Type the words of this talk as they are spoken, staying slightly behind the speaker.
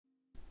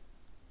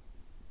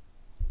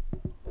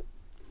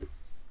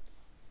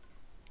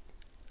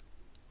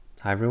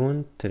Hi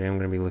everyone, today I'm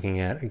going to be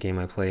looking at a game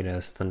I played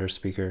as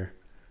Thunderspeaker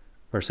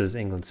versus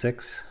England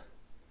 6.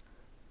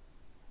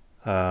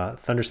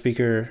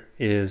 Thunderspeaker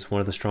is one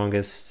of the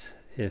strongest,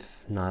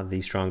 if not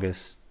the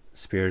strongest,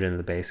 spirit in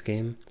the base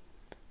game.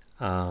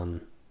 And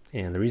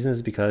the reason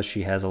is because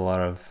she has a lot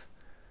of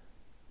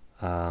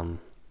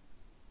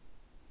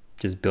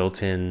just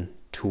built-in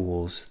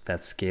tools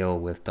that scale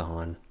with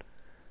Dahan.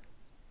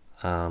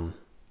 And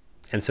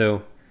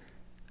so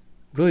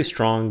really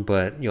strong,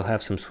 but you'll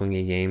have some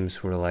swingy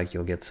games where like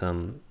you'll get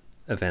some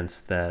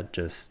events that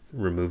just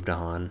remove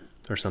Dahan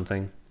or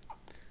something.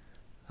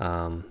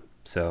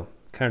 So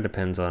kind of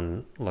depends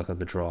on luck of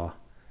the draw.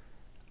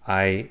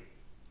 I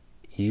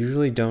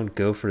usually don't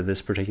go for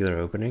this particular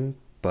opening,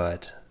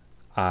 but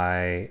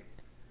I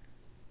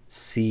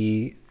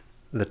see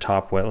the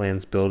top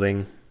wetlands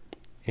building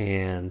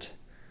and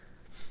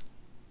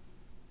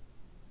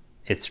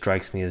it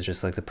strikes me as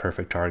just like the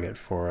perfect target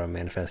for a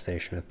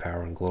manifestation of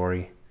power and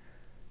glory.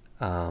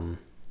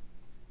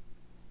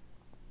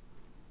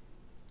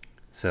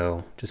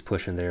 So just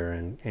push in there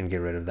and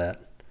get rid of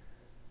that.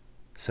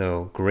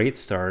 So great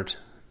start.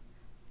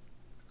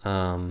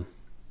 And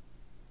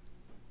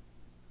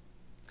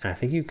I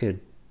think you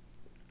could,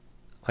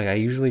 like, I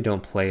usually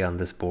don't play on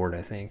this board,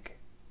 I think,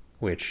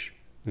 which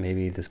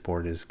maybe this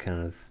board is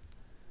kind of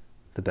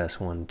the best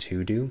one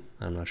to do.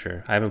 I'm not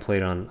sure. I haven't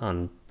played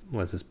on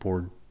was this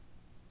board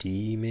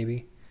D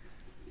maybe?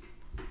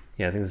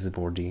 Yeah, I think this is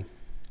board D.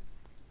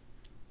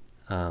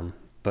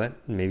 But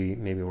maybe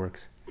it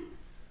works.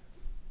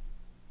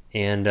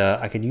 And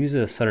I could use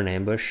a sudden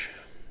ambush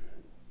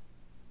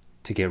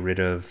to get rid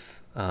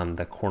of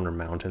the corner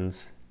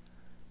mountains,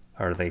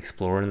 or the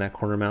explorer in that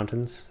corner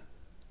mountains.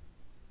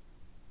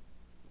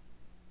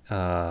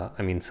 I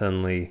mean,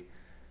 suddenly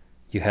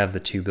you have the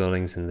two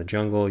buildings in the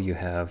jungle, you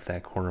have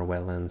that corner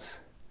wetlands,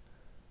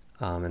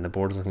 and the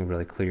board's looking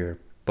really clear.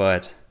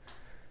 But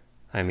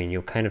I mean,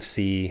 you'll kind of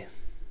see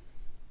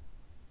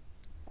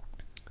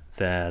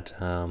that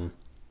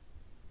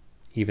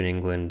even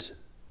England,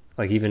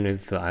 like even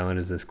if the island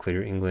is this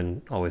clear,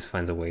 England always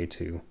finds a way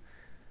to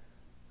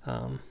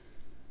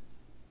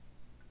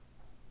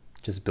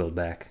just build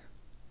back.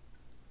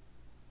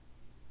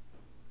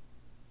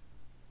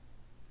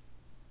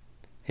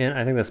 And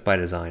I think that's by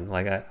design.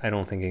 Like, I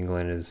don't think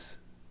England is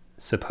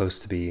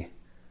supposed to be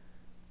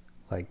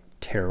like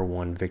Terror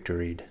 1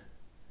 victoried.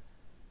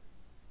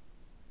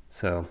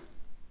 So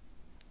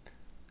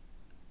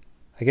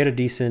I get a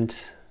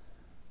decent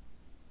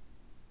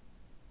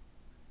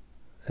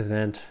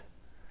event.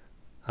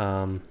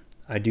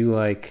 I do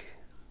like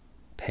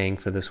paying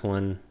for this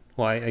one.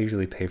 Well, I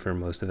usually pay for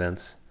most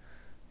events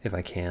if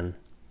I can.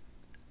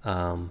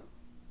 But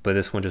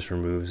this one just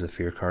removes a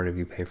fear card if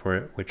you pay for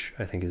it, which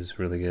I think is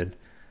really good.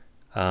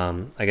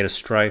 I get a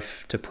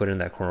strife to put in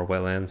that corner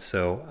wetlands,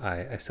 so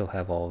I still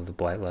have all of the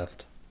blight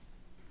left.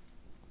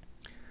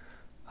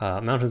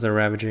 Mountains are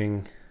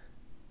ravaging,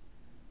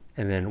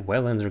 and then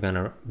wetlands are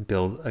gonna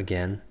build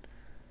again.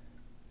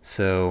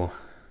 So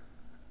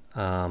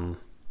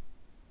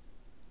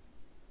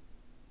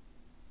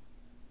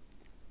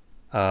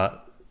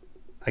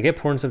I get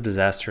Portents of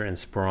Disaster and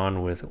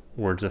Spawn with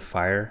Words of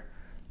Fire.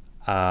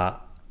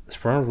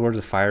 Spawn with Words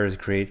of Fire is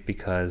great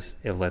because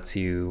it lets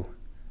you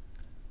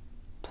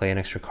play an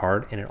extra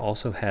card, and it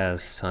also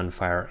has Sun,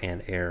 Fire,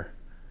 and Air.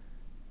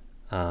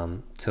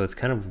 So it's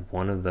kind of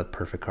one of the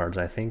perfect cards,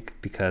 I think,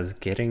 because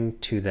getting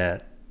to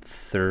that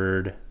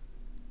third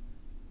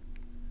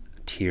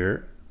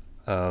tier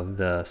of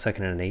the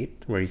 2nd and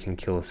 8, where you can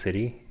kill a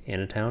city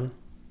and a town,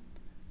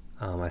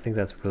 I think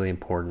that's really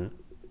important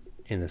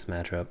in this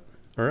matchup,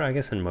 or I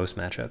guess in most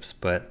matchups,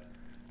 but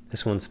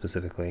this one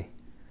specifically.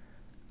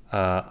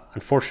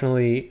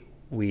 Unfortunately,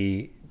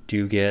 we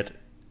do get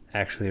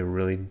actually a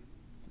really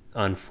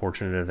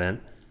unfortunate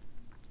event,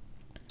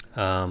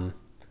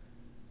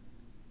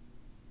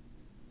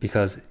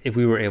 because if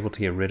we were able to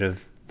get rid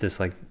of this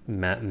like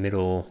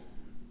the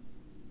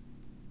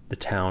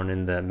town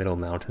in the middle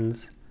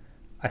mountains,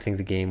 I think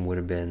the game would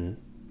have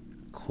been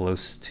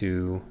close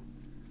to,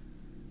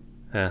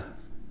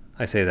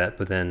 I say that,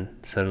 but then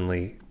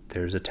suddenly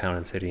there's a town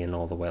and city in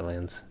all the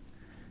wetlands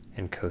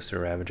and coasts are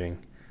ravaging.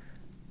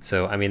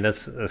 So I mean,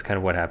 that's kind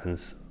of what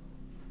happens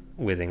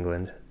with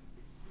England.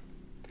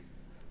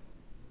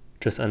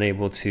 Just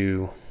unable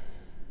to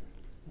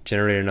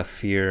generate enough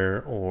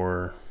fear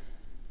or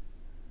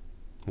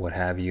what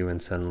have you,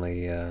 and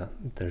suddenly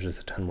there's just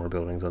a ton more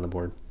buildings on the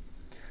board.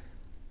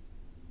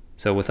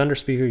 So with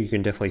Thunderspeaker, you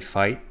can definitely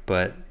fight,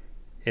 but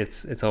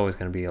it's always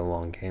going to be a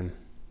long game.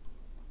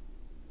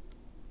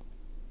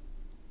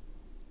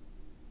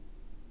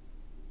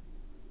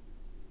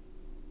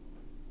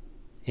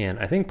 And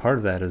I think part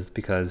of that is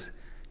because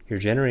you're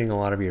generating a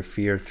lot of your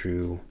fear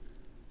through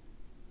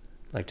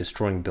like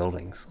destroying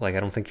buildings. Like, I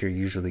don't think you're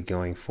usually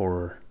going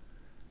for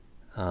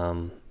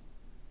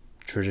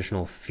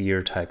traditional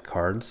fear type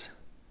cards.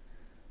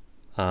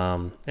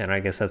 And I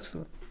guess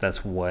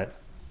that's what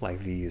like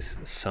these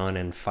Sun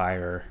and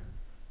Fire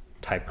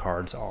type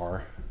cards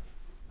are.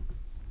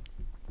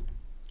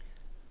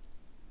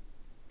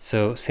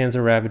 So sands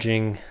are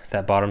ravaging.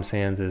 That bottom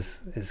sands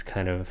is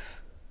kind of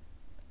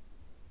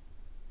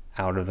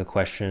out of the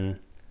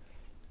question.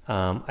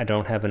 I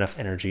don't have enough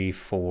energy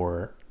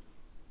for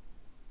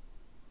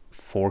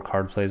 4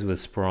 card plays with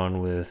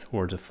Sprawn with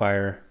Words of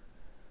Fire.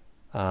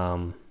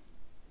 Don't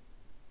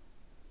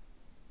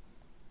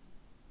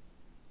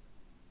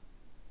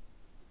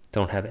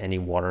have any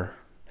water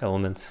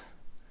elements,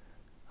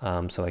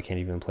 so I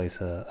can't even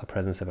place a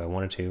presence if I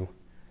wanted to.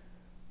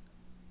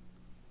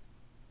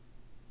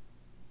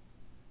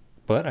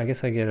 But I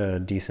guess I get a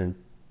decent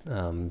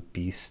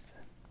beast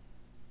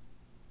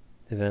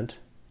event.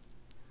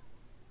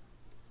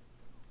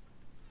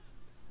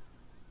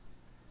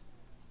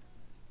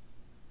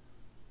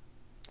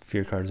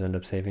 Fear cards end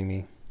up saving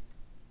me.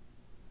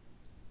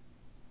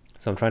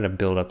 So I'm trying to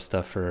build up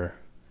stuff for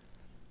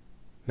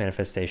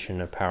manifestation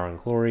of power and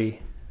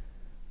glory.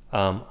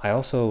 I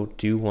also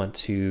do want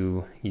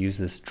to use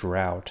this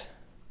drought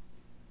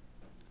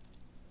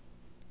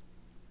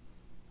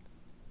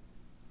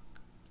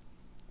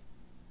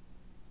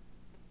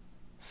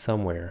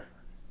somewhere.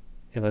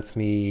 It lets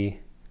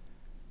me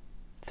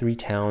 3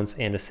 towns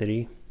and a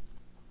city.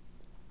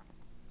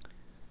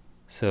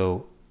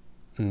 So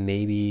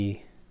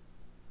maybe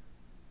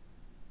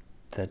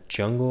that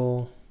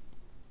jungle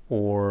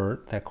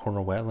or that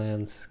corner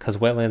wetlands, because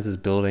wetlands is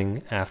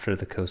building after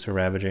the coasts are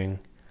ravaging.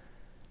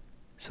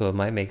 So it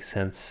might make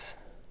sense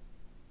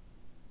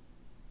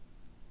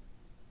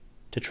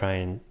to try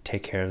and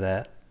take care of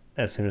that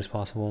as soon as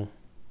possible.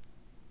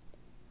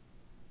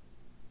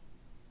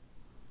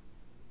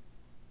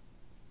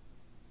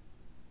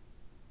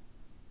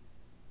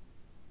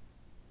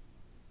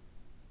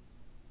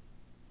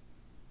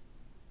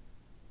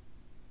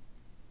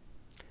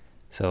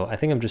 So I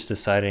think I'm just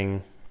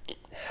deciding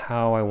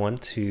how I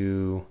want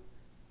to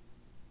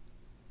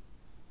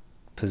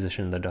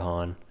position the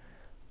Dahan.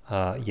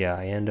 Yeah,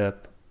 I end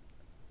up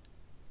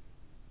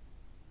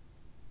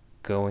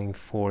going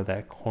for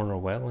that corner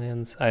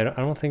wetlands. I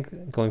don't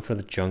think going for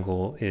the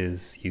jungle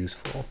is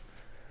useful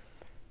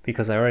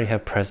because I already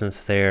have presence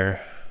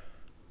there.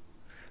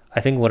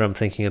 I think what I'm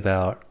thinking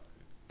about,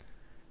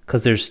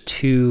 because there's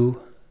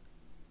 2,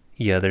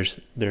 yeah,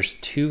 there's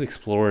 2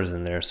 explorers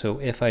in there. So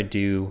if I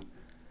do,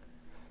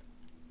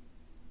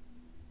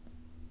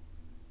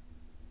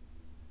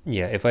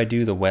 yeah, if I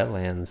do the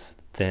wetlands,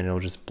 then it'll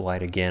just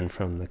blight again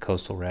from the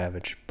coastal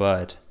ravage.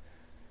 But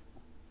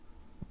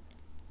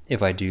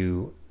if I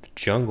do the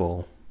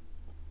jungle,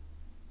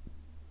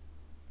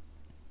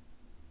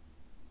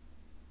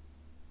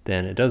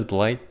 then it does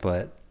blight,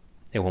 but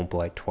it won't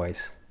blight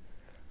twice.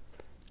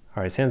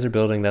 All right, sands are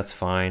building, that's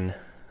fine.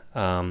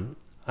 I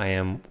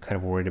am kind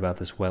of worried about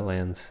this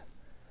wetlands.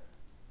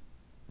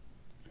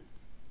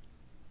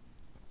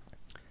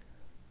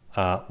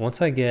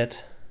 Once I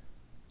get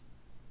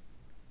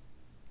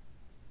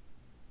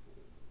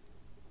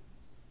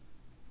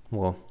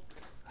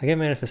I get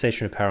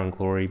manifestation of power and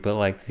glory, but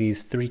like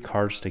these 3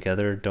 cards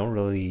together don't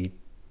really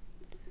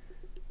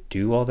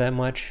do all that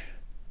much.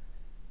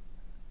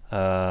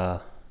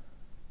 And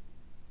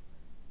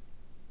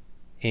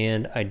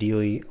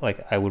ideally,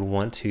 like I would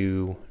want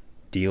to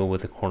deal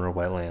with the corner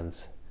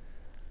wetlands.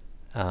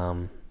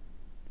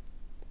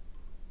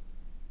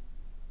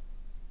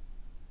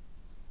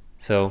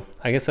 So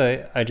I guess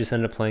I just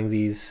end up playing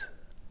these.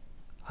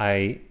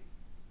 I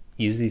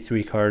use these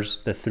 3 cards,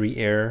 the 3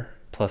 air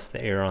plus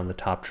the air on the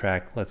top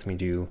track lets me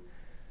do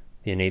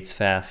the innates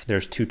fast.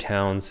 There's 2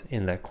 towns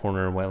in that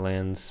corner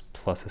wetlands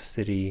plus a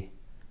city.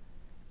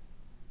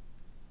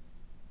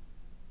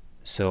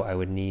 So I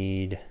would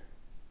need,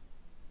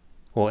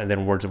 well, and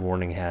then Words of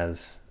Warning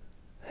has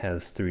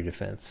 3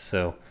 defense.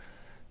 So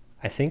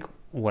I think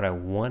what I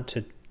want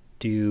to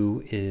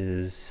do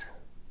is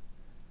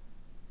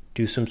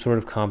do some sort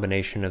of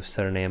combination of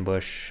set an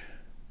ambush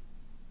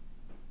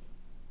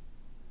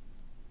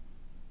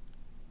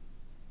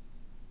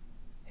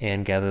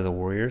and gather the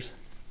warriors.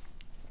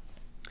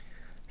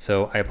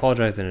 So I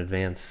apologize in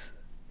advance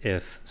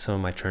if some of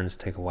my turns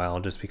take a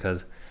while, just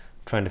because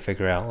I'm trying to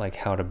figure out like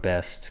how to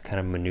best kind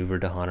of maneuver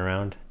Dahan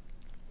around.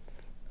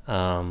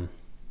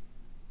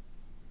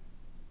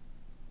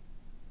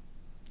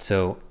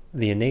 So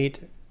the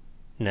innate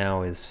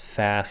now is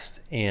fast,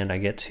 and I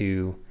get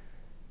to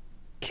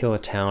kill a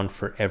town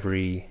for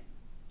every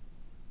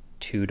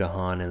 2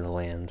 Dahan in the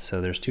land. So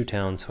there's 2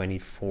 towns, so I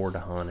need 4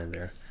 Dahan in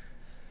there.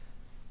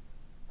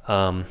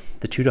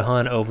 The 2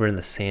 Dahan over in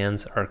the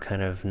sands are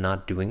kind of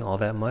not doing all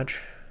that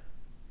much.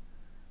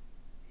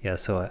 Yeah,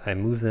 so I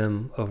move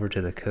them over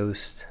to the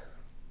coast.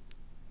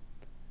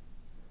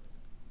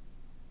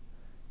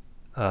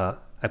 I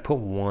put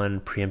 1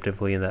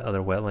 preemptively in the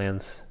other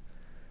wetlands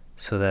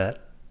so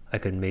that I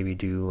could maybe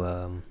do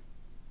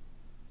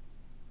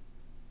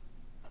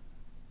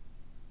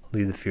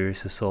lead the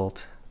Furious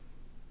Assault.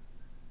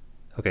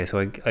 Okay,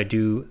 so I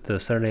do the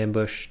sudden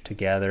ambush to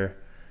gather.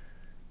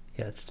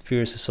 Yeah, it's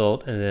Furious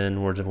Assault, and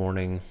then Words of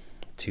Warning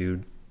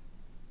to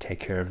take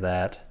care of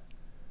that.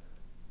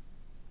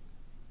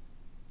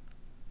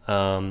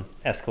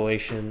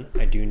 Escalation,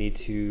 I do need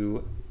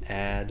to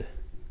add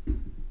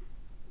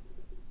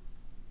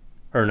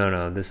Or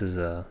no, this is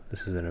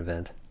an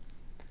event.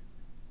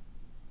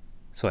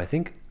 So I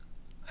think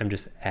I'm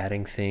just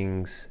adding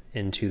things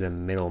into the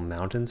middle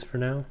mountains for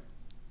now,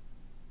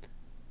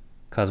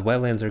 because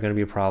wetlands are going to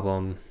be a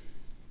problem.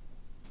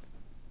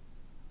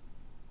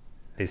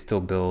 They still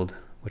build,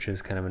 which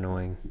is kind of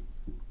annoying.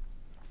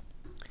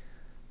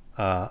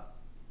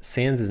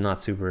 Sands is not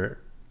super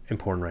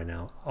important right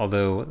now,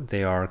 although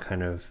they are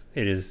kind of,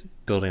 it is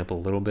building up a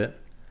little bit.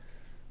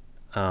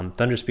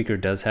 Thunderspeaker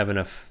does have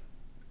enough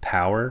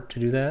power to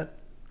do that.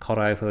 Call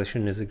to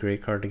Isolation is a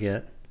great card to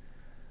get.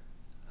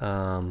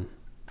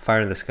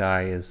 Fire in the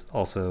Sky is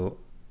also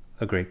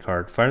a great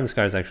card. Fire in the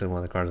Sky is actually one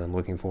of the cards I'm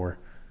looking for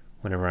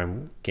whenever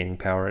I'm gaining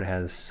power. It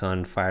has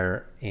sun,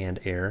 fire, and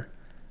air.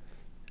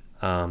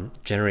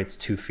 Generates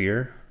 2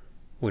 fear,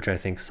 which I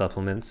think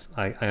supplements.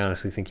 I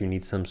honestly think you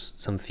need some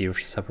fear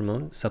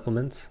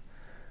supplements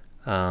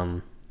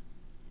in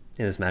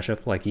this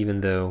matchup. Like,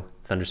 even though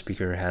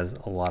Thunderspeaker has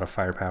a lot of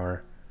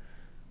firepower,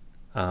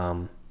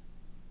 I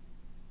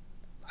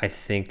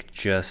think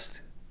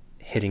just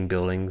hitting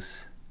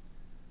buildings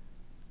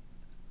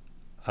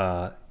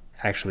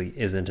actually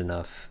isn't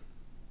enough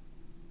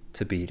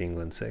to beat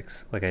England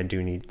 6. Like, I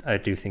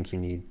do think you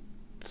need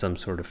some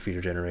sort of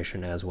fear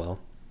generation as well.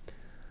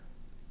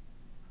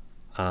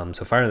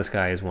 So Fire in the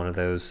Sky is one of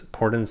those.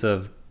 Portents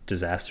of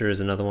Disaster is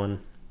another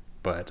one,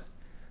 but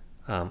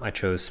I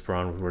chose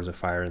Sprawn with Words of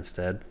Fire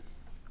instead.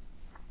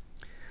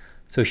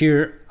 So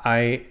here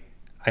I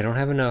don't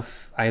have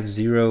enough. I have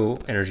 0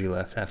 energy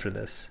left after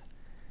this,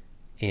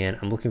 and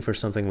I'm looking for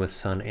something with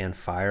Sun and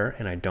Fire,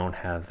 and I don't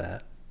have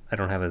that. I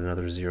don't have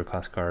another 0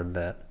 cost card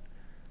that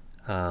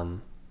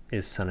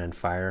is Sun and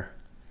Fire.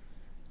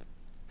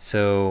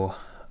 So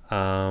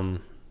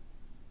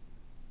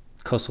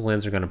coastal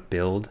lands are going to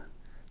build.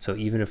 So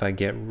even if I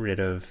get rid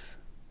of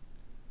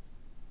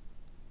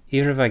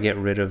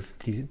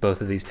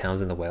both of these towns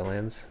in the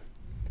wetlands,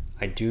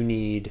 I do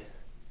need,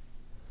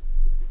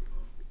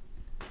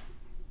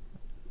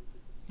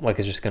 like,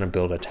 it's just going to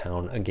build a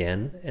town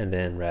again and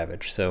then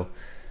ravage. So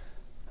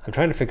I'm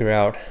trying to figure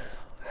out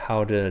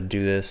how to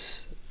do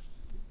this,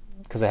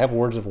 because I have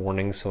Words of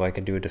Warning, so I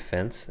can do a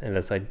defense, and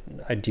that's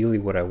ideally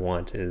what I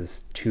want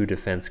is 2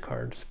 defense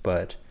cards.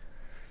 But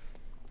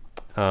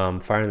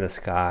Fire in the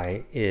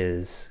Sky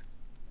is,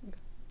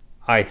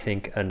 I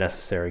think, a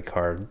necessary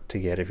card to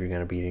get if you're going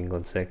to beat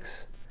England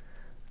 6.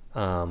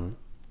 And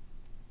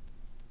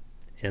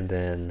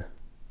then,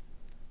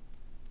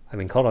 I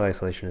mean, Call to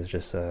Isolation is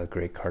just a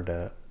great card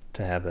to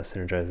have that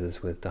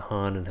synergizes with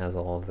Dahan and has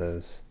all of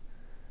those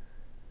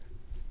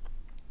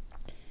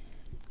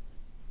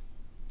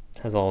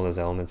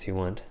elements you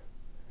want.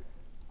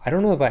 I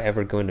don't know if I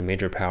ever go into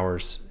major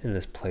powers in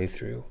this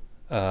playthrough.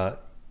 I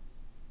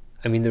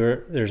mean,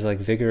 there's like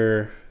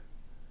Vigor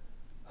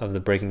of the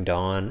Breaking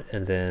Dawn,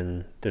 and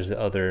then there's the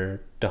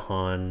other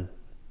Dahan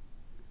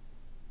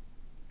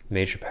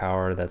major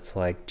power that's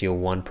like deal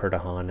 1 per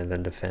Dahan and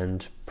then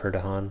defend per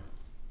Dahan.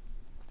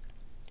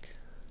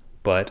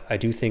 But I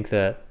do think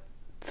that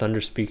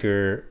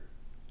Thunderspeaker,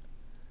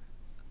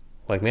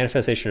 like,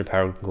 Manifestation of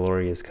Power and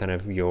Glory, is kind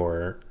of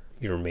your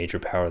major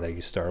power that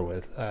you start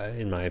with,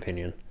 in my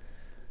opinion.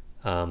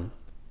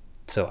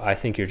 So I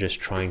think you're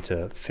just trying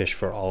to fish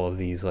for all of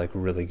these like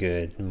really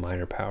good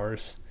minor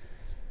powers.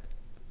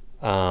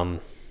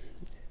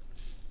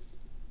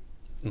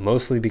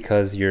 Mostly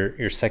because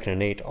your second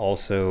innate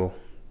also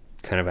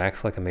kind of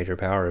acts like a major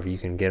power if you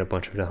can get a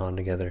bunch of Dahan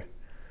together.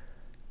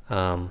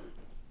 And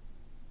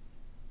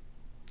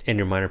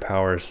your minor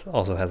powers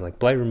also has like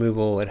blight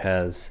removal. It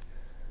has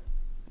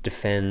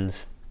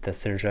defends that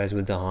synergize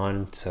with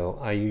Dahan. So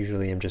I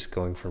usually am just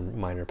going for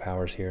minor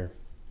powers here.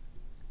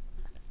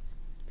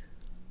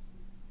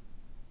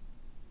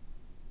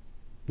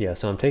 Yeah,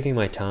 so I'm taking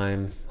my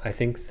time. I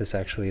think this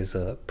actually is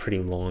a pretty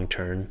long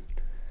turn,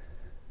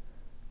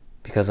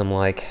 because I'm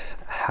like,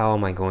 how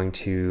am I going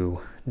to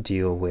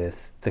deal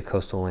with the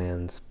coastal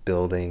lands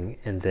building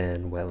and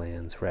then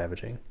wetlands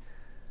ravaging?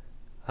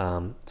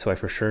 So I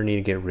for sure need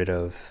to get rid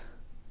of,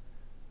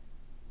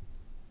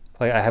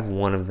 like, I have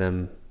one of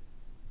them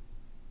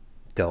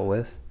dealt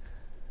with,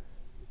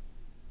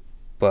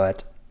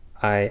 but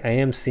I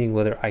am seeing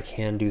whether I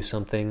can do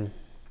something,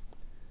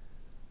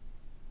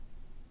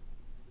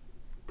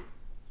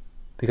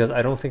 because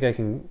I don't think I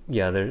can.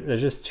 Yeah,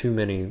 there's just too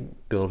many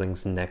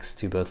buildings next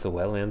to both the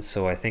wetlands,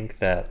 so I think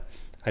that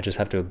I just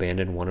have to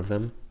abandon one of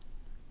them.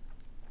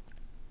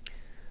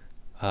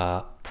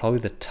 Probably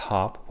the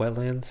top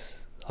wetlands.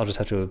 I'll just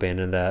have to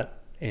abandon that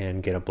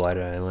and get a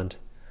blighted island,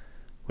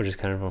 which is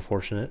kind of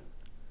unfortunate.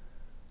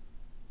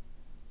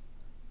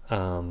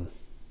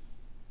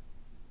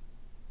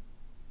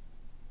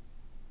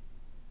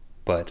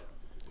 But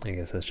I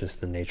guess that's just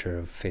the nature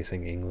of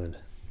facing England.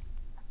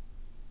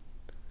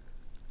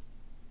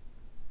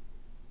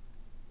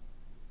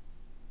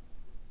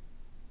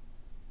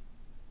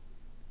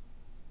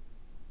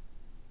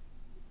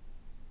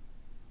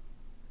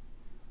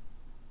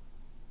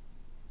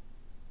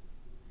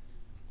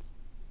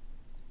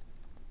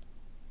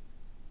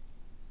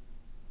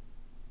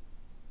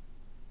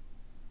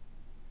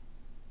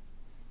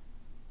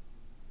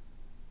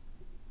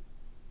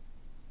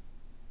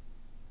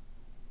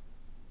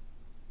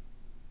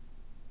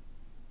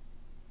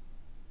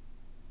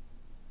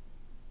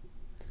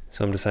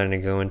 So I'm deciding to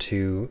go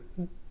into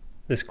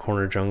this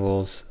corner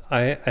jungles.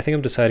 I think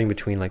I'm deciding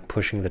between like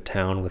pushing the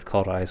town with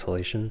Call to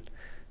Isolation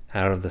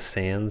out of the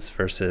sands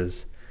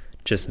versus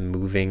just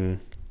moving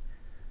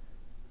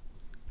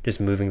the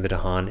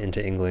Dahan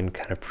into England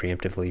kind of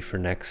preemptively for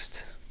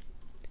next.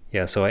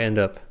 Yeah, so I end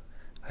up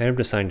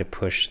deciding to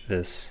push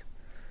this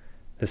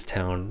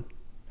town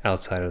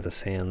outside of the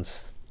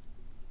sands.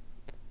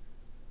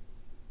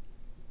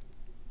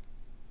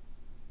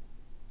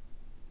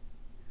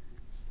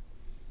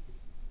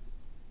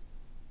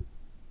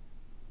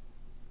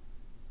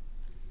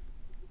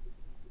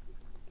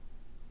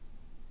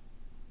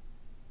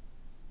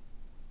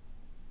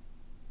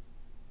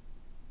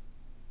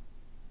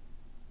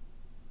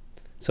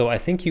 So I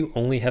think you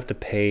only have to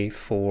pay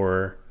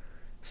for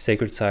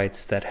sacred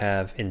sites that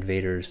have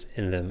invaders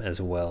in them as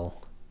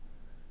well.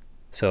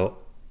 So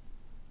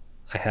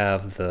I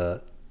have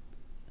the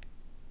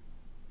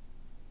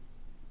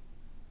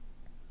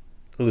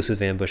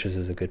Elusive Ambushes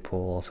is a good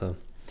pull also.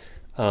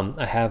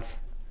 I have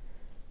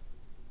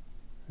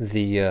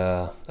the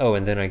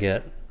and then I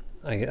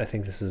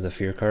think this is a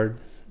fear card,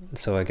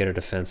 so I get a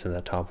defense in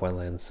that top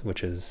wetlands,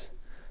 which is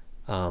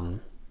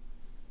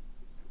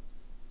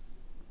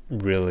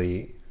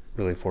really,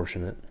 really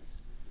fortunate.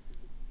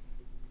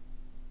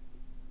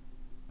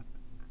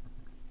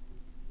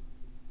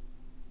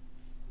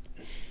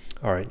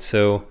 All right,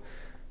 so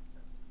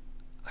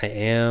I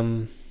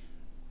am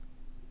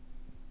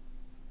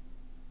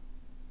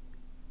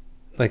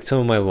like, some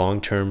of my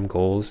long-term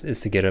goals is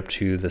to get up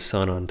to the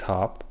sun on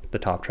top, the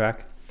top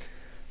track,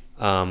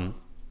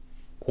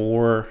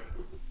 or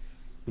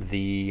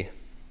the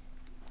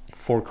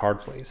 4 card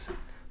plays.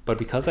 But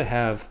because I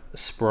have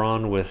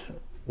Sprawn with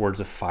Words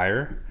of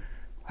Fire,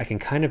 I can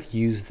kind of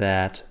use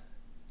that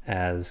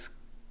as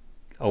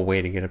a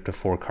way to get up to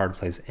 4 card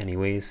plays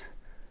anyways.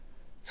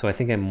 So I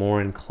think I'm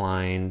more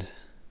inclined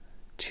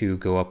to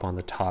go up on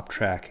the top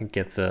track and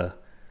get the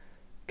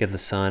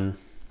sun.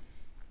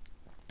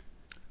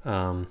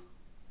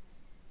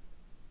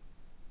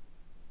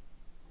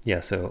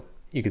 Yeah, so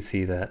you can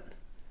see that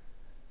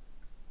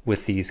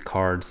with these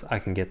cards, I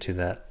can get to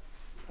that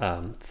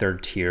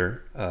 3rd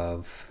tier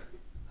of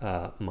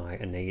my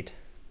innate.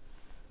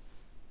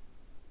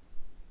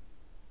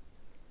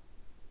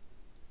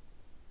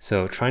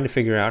 So trying to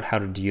figure out how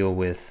to deal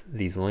with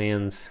these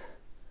lands.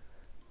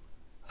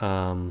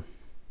 I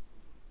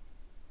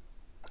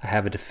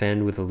have a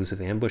defend with Elusive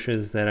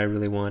Ambushes that I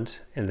really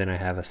want, and then I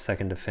have a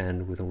second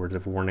defend with a Words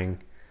of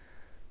Warning.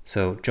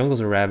 So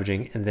jungles are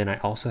ravaging, and then I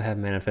also have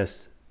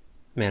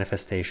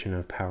Manifestation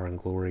of Power and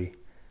Glory,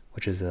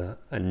 which is a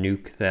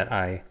nuke that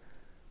I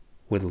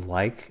would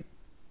like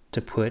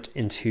to put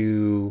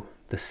into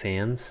the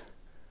sands,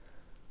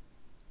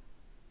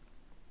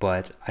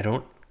 but I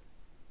don't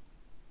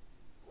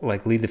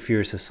like. Lead the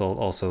Furious Assault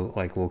also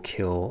like will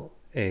kill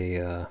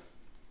a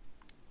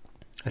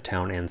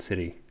town and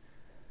city.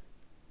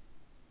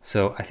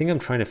 So I think I'm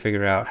trying to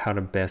figure out how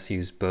to best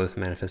use both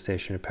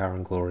Manifestation of Power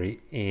and Glory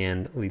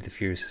and Lead the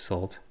Furious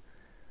Assault.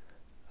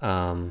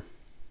 Like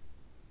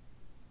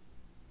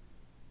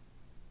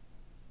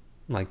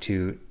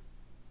to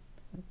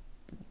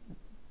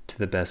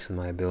the best of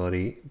my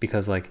ability,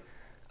 because like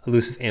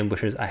Elusive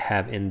Ambushes I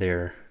have in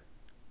there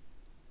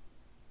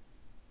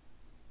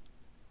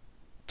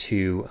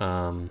to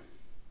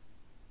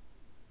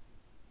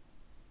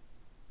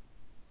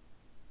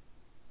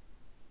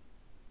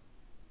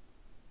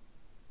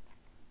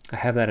I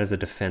have that as a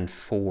defend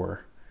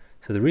 4.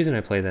 So the reason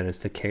I play that is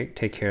to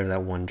take care of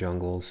that 1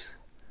 jungles.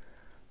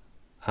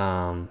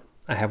 I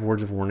have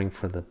Words of Warning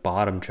for the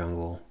bottom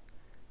jungle,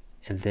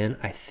 and then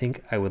I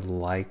think I would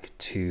like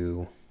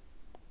to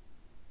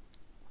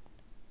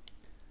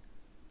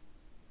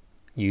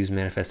use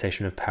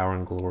Manifestation of Power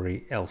and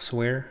Glory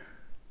elsewhere.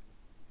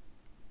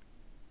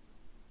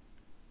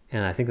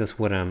 And I think that's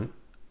what I'm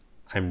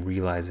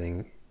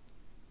realizing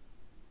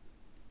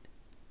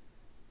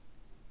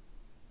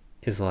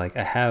is like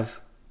I have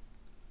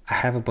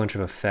a bunch of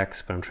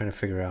effects, but I'm trying to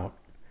figure out,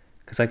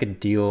 because I could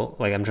deal,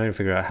 like I'm trying to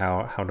figure out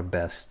how to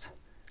best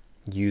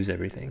use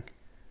everything.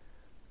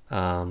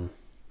 So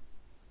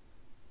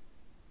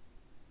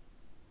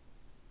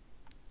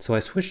I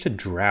switched to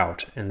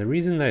Drought, and the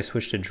reason that I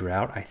switched to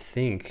Drought, I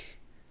think,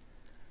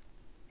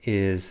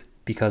 is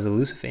because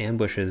Elusive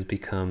Ambushes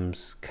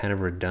becomes kind of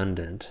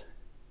redundant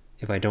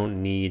if I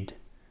don't need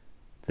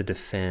the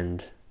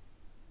defend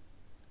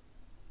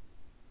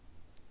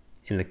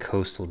in the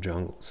coastal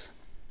jungles.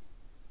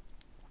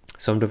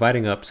 So I'm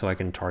dividing up so I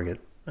can target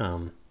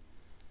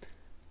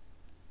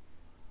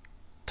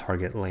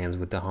lands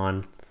with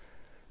Dahan.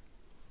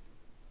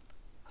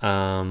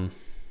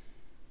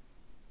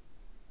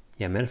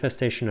 Yeah,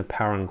 Manifestation of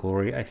Power and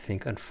Glory, I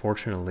think,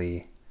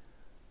 unfortunately,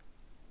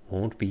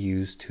 won't be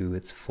used to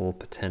its full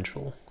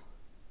potential.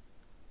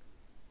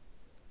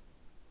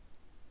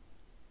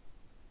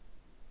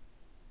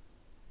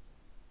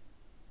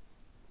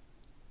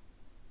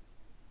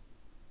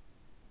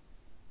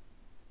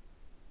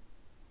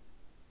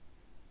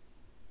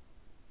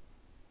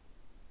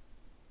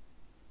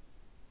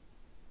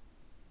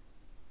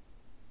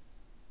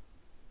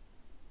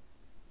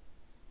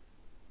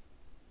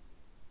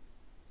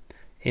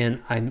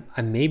 And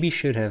I maybe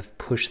should have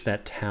pushed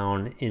that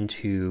town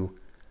into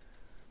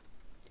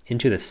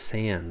the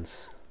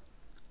sands,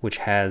 which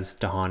has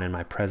Dahan in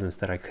my presence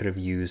that I could have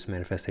used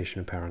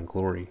Manifestation of Power and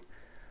Glory.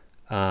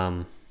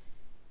 So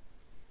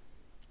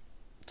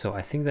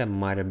I think that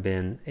might have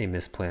been a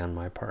misplay on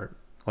my part.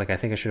 Like, I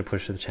think I should have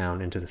pushed the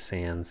town into the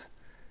sands.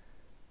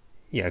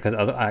 Yeah, because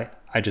I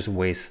just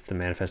waste the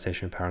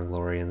Manifestation of Power and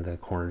Glory in the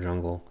corner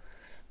jungle.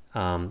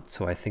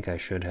 So I think I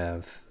should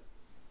have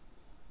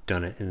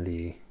done it in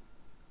the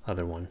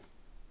other one.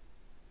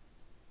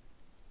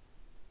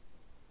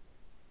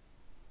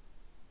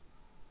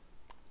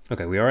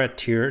 Okay, we are at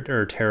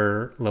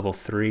terror level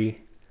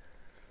 3.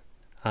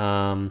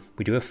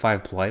 We do have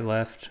 5 blight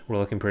left. We're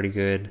looking pretty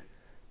good.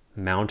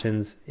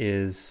 Mountains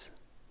is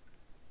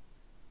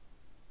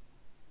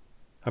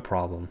a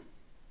problem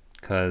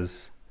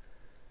because,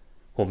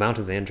 well,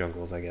 mountains and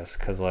jungles, I guess,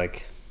 because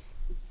like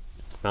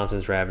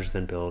mountains ravage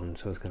then build, and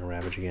so it's going to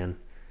ravage again.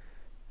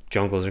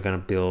 Jungles are going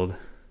to build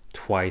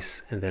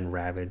twice and then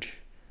ravage.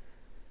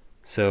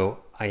 So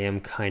I am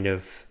kind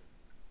of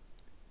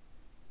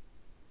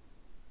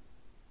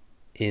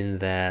in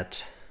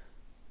that,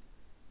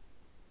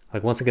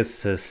 like, once it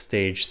gets to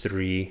stage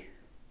 3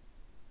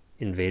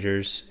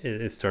 invaders,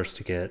 it starts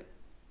to get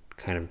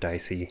kind of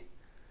dicey.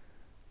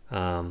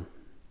 And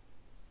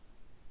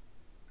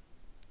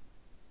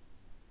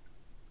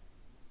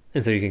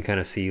so you can kind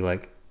of see,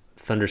 like,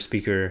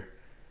 Thunderspeaker,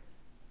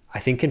 I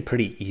think, can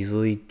pretty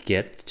easily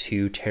get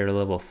to terror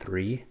level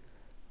 3.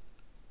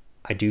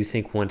 I do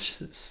think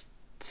once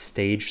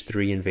stage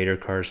 3 invader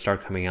cards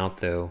start coming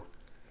out, though,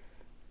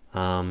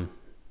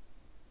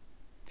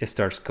 it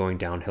starts going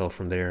downhill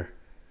from there.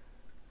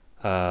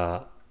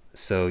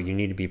 So you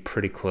need to be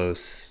pretty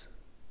close.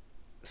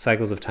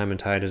 Cycles of Time and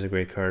Tide is a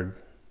great card.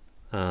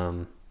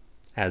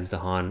 Adds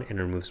Dahan and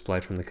removes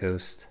Blight from the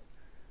coast.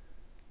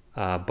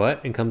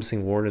 But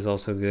Encompassing Ward is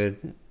also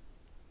good.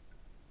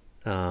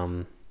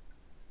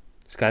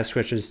 Sky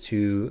Stretches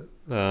to,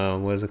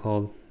 what is it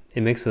called?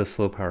 It makes a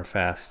slow power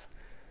fast.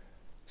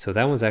 So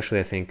that one's actually,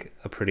 I think,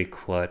 a pretty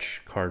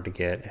clutch card to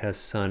get. It has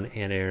Sun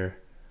and Air.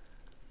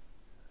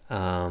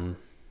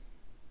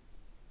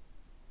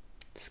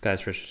 Sky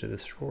Stretches to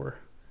Destroy.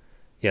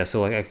 Yeah,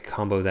 so like I could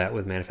combo that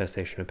with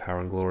Manifestation of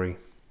Power and Glory.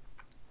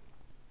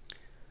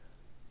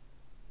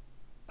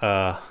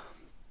 But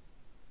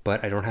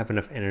I don't have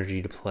enough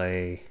energy to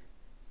play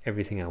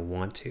everything I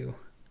want to.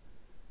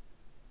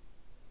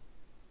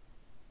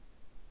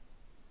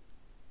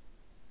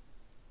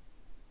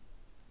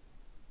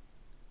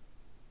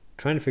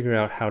 Trying to figure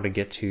out how to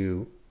get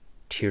to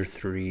tier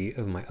 3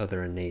 of my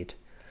other innate.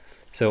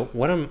 So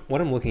what I'm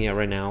looking at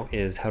right now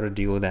is how to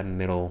deal with that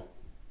middle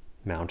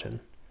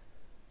mountain.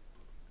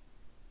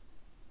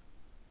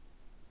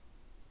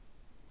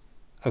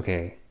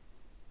 Okay,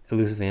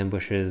 Elusive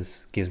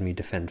Ambushes gives me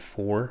defend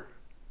 4.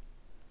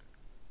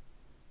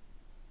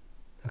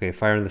 Okay,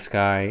 Fire in the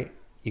Sky,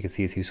 you can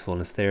see its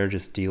usefulness there.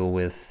 Just deal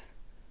with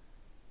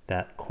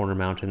that corner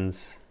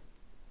mountains.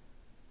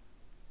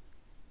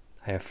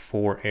 I have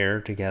 4 air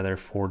to gather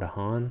 4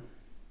 Dahan.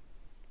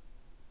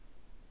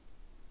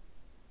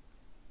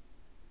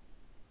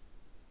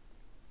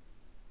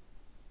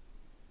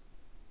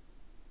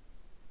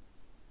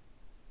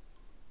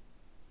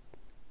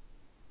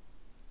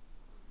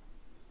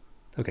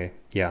 Okay,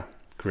 yeah,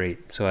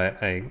 great. So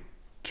I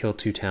kill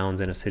 2 towns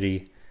and a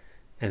city,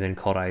 and then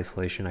call to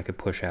isolation. I could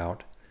push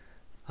out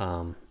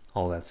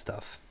all that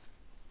stuff.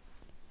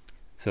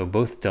 So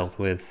both dealt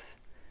with,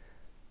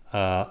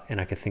 and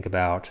I could think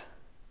about,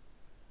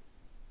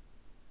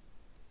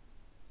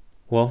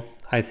 well,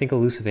 I think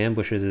Elusive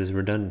Ambushes is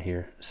redundant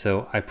here.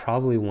 So I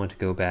probably want to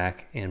go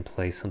back and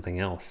play something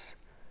else.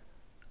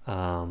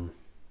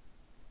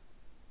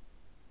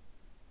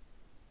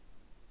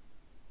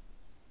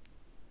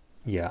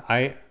 Yeah,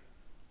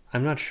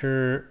 I'm not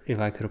sure if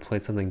I could have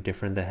played something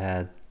different that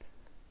had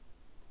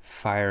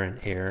fire and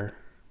air,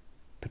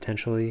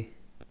 potentially.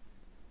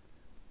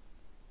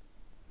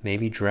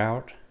 Maybe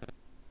Drought.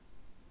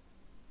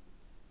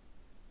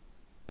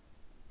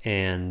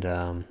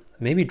 And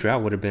maybe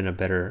Drought would have been a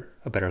better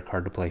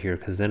card to play here,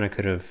 because then I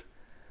could have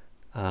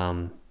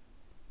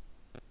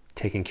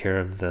taken care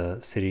of the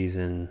cities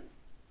in,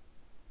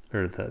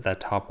 or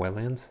that top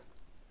wetlands.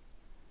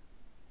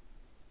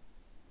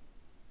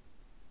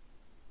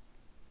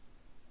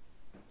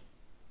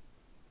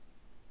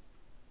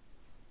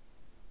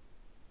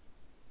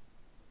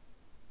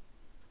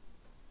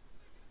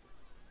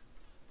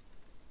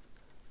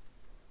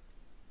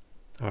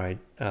 All right,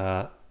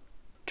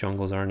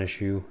 jungles are an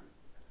issue.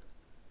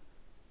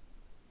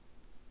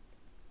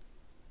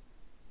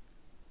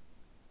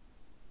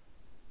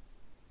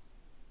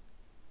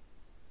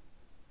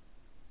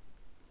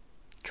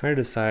 Trying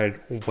to decide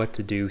what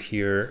to do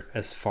here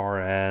as far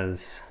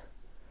as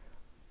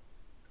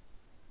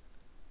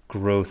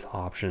growth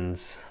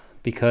options,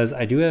 because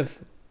I do have,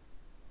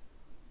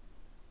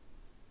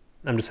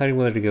 I'm deciding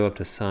whether to go up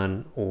to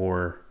Sun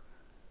or,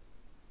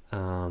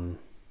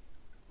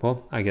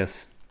 well, I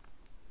guess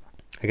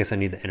I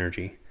need the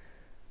energy.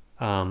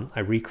 I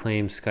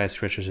reclaim Sky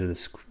Stretcher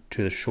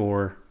to the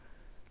shore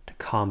to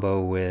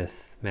combo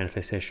with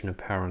Manifestation of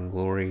Power and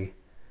Glory.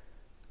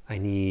 I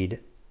need,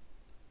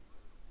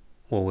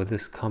 well, with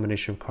this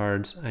combination of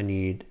cards, I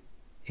need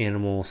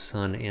Animal,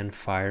 Sun, and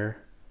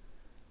Fire.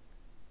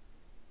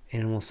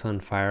 Animal,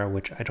 Sun, Fire,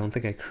 which I don't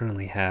think I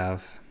currently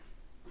have.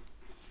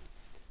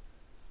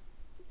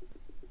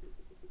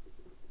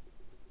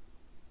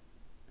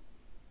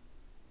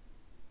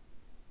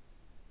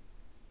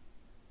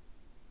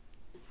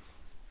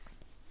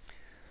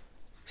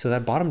 So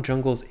that bottom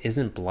jungles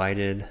isn't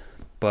blighted,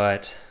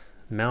 but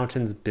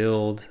Mountains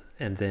build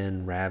and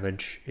then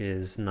Ravage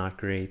is not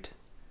great.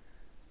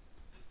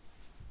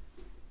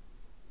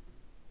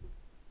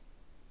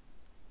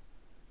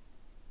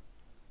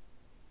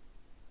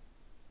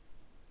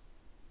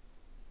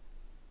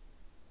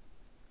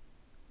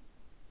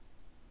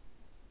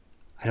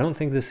 I don't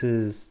think this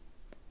is...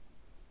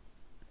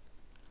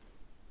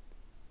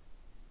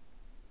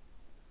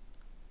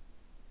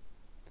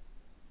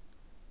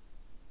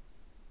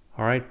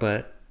 All right,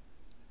 but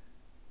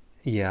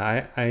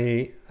yeah,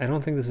 I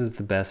don't think this is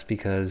the best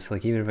because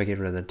like even if I get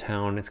rid of the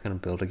town, it's gonna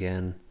build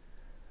again.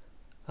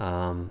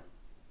 And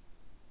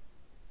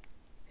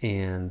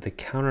the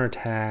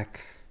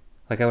counterattack,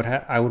 like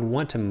I would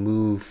want to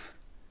move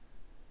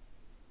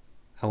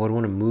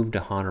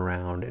Dahan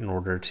around in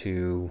order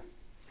to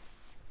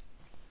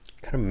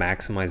kind of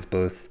maximize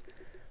both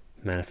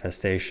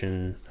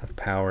Manifestation of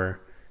Power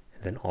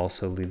and then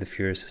also lead the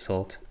Furious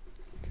Assault.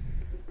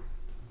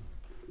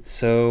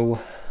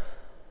 So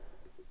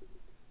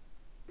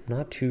I'm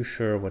not too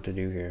sure what to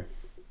do here.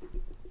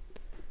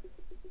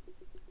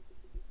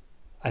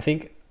 I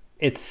think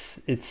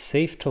it's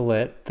safe to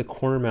let the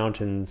corner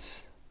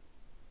mountains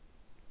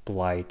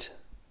blight.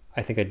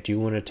 I think I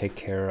do want to take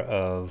care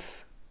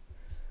of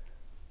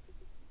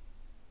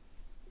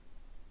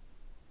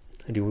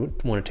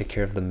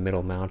the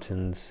middle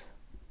mountains.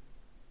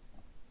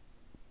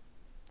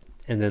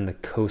 And then the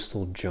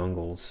coastal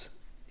jungles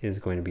is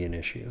going to be an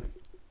issue.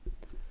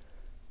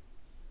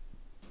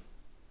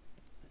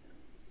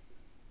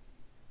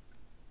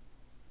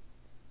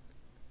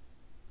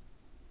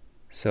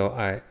 So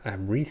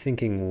I'm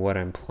rethinking what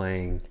I'm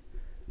playing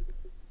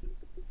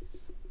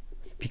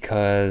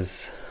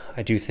because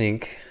I do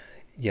think,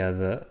 yeah,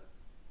 the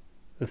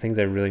things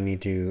I really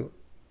need to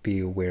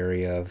be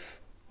wary of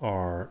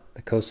are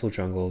the coastal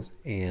jungles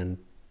and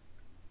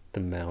the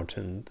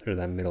mountains, or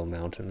that middle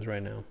mountains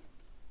right now.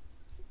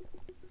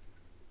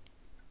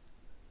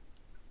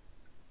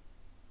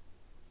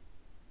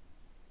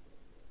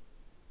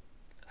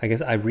 I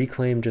guess I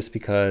reclaim just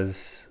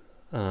because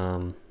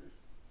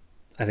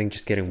I think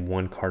just getting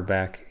one card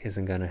back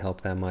isn't going to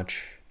help that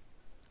much.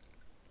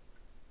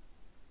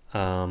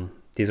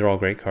 These are all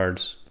great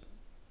cards.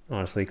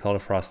 Honestly, Call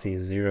of Frosty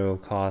is 0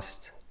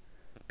 cost.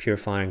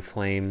 Purifying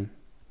Flame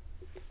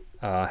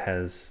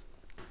is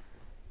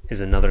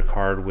another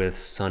card with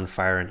Sun,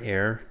 Fire, and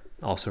Air.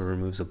 Also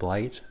removes a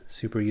blight.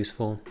 Super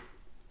useful.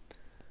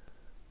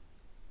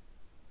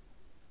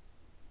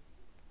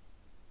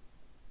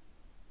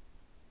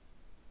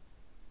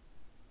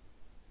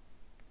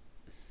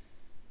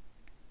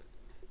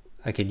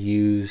 I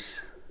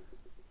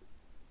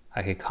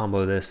could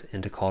combo this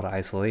into Call to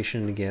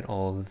Isolation to get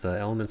all of the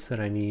elements that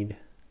I need.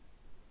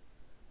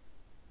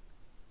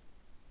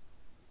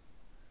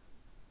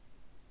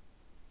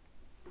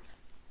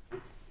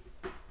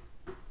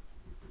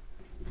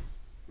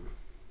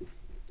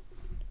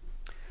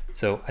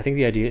 So I think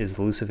the idea is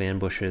elusive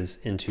ambushes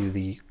into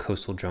the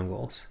coastal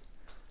jungles.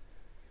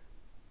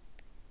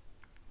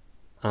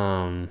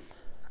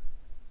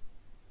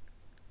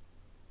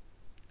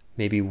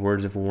 Maybe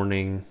Words of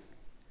Warning.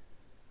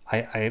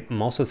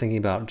 I'm also thinking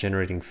about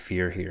generating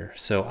fear here.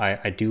 So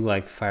I do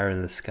like Fire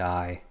in the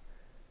Sky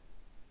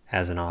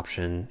as an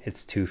option.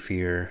 It's 2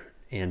 fear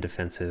and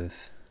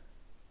defensive.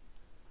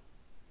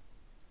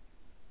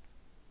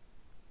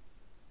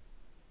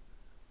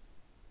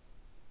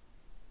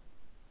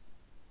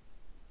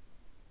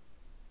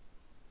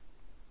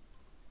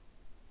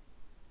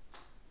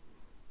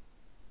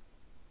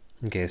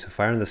 Okay, so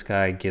Fire in the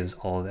Sky gives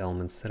all the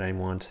elements that I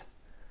want.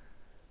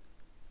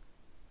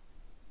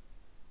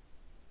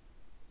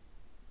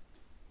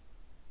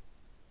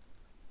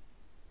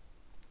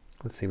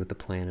 Let's see what the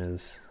plan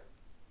is.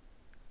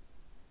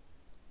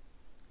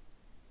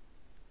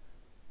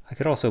 I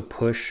could also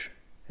push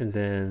and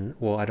then,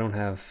 well, I don't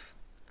have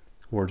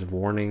Words of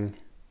Warning.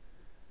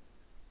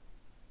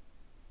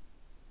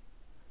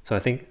 So I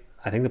think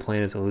the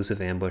plan is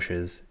elusive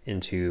ambushes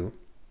into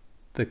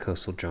the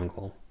coastal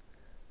jungle.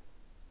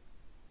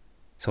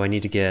 So I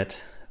need to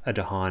get a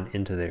Dahan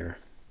into there.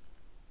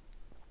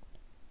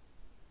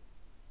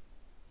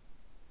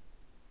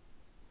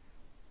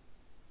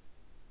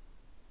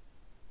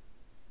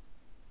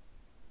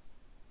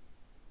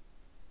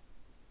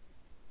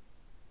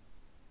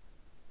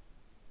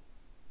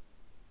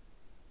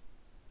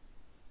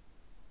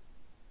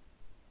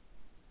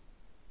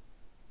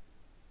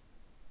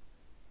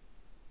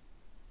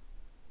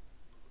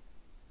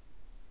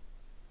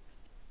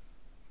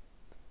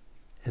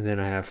 And then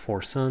I have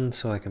 4 suns,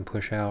 so I can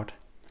push out.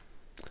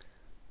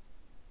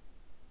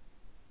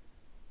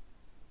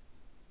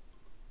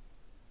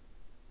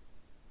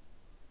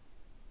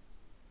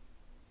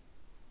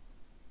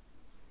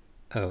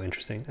 Oh,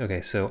 interesting.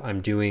 Okay, so I'm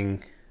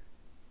doing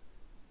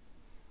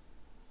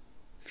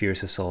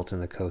Fierce Assault in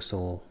the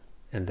coastal,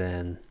 and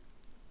then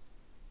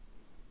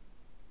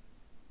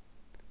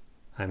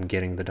I'm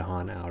getting the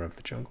Dahan out of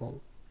the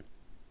jungle.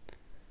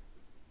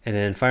 And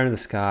then Fire in the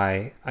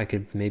Sky, I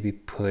could maybe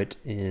put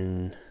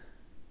in...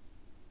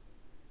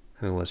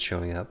 I mean, what's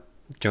showing up?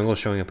 Jungle's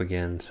showing up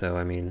again, so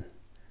I mean,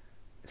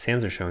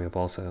 sands are showing up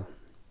also.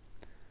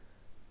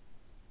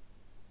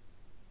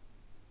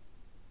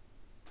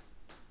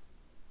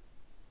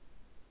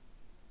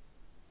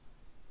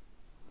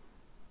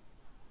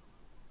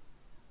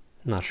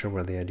 Not sure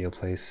where the ideal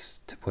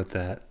place to put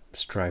that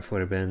Strife would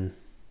have been.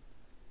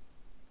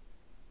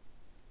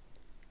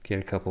 Get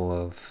a couple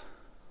of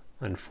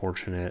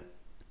unfortunate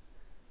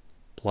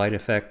blight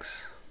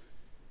effects.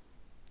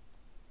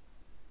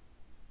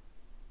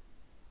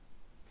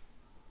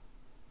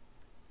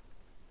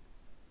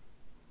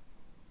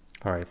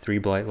 All right, 3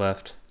 blight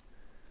left.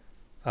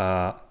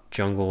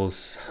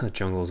 Jungles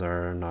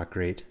are not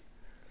great,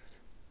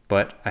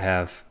 but I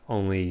have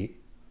only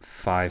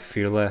 5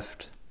 fear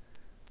left.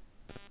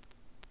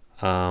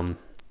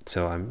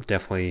 So I'm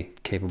definitely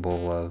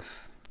capable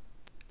of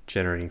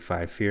generating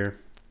 5 fear.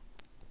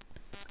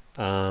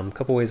 A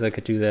couple ways I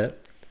could do that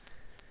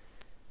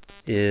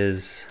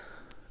is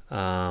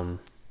Fire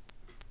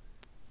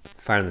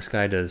in the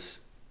Sky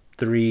does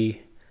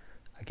 3.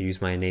 I could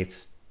use my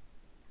innates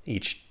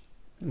each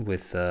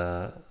with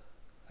I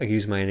could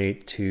use my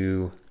innate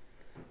to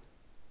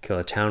kill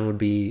a town would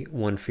be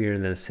 1 fear,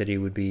 and then a city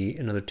would be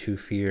another 2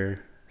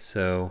 fear.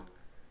 So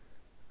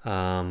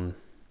it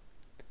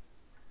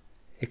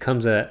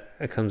comes at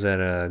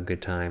a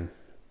good time.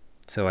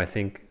 So I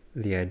think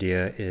the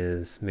idea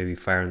is maybe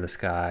Fire in the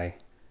Sky.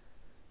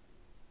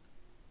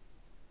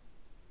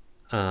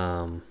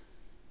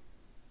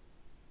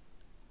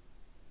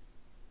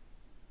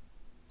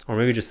 Or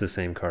maybe just the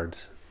same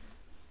cards,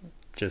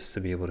 just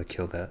to be able to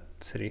kill that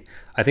city.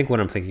 I think what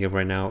I'm thinking of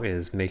right now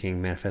is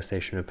making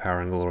Manifestation of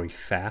Power and Glory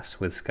fast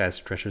with Sky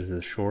Stretches to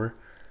the Shore.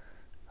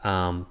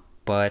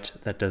 But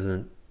that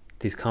doesn't,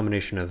 these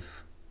combination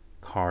of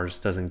cards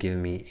doesn't give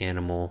me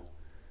animal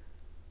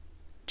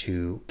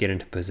to get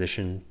into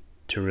position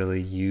to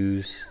really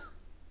use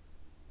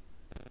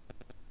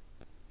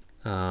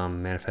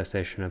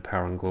Manifestation of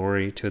Power and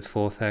Glory to its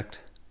full effect.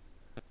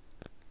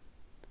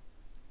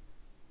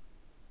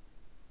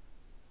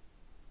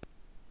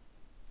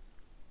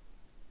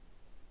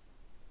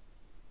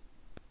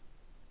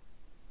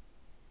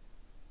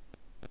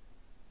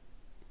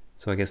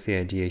 So I guess the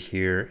idea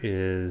here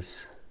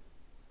is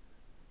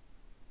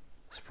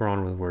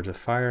Sprawn with Words of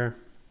Fire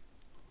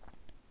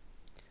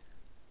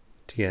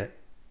to get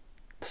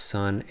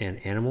sun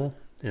and animal,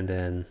 and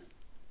then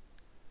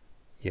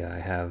yeah, I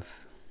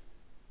have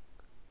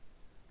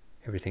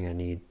everything I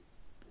need.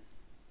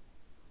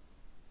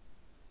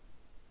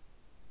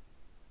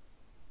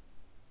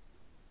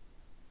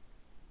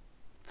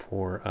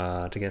 For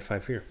to get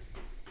 5 fear.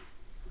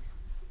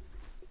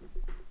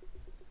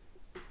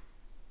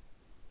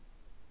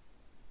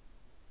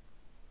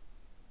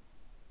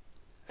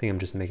 I think I'm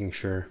just making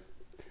sure,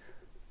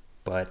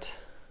 but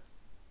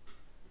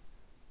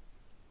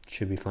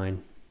should be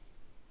fine.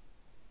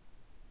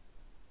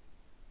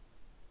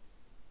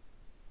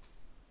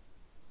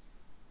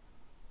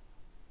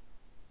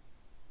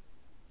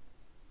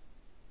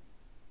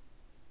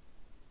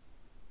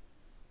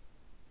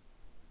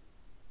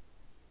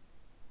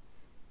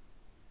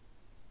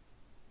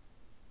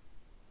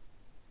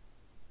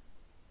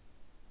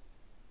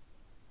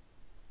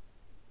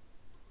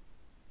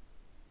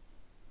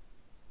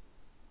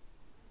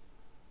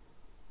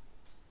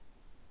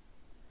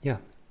 Yeah,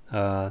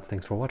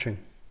 thanks for watching.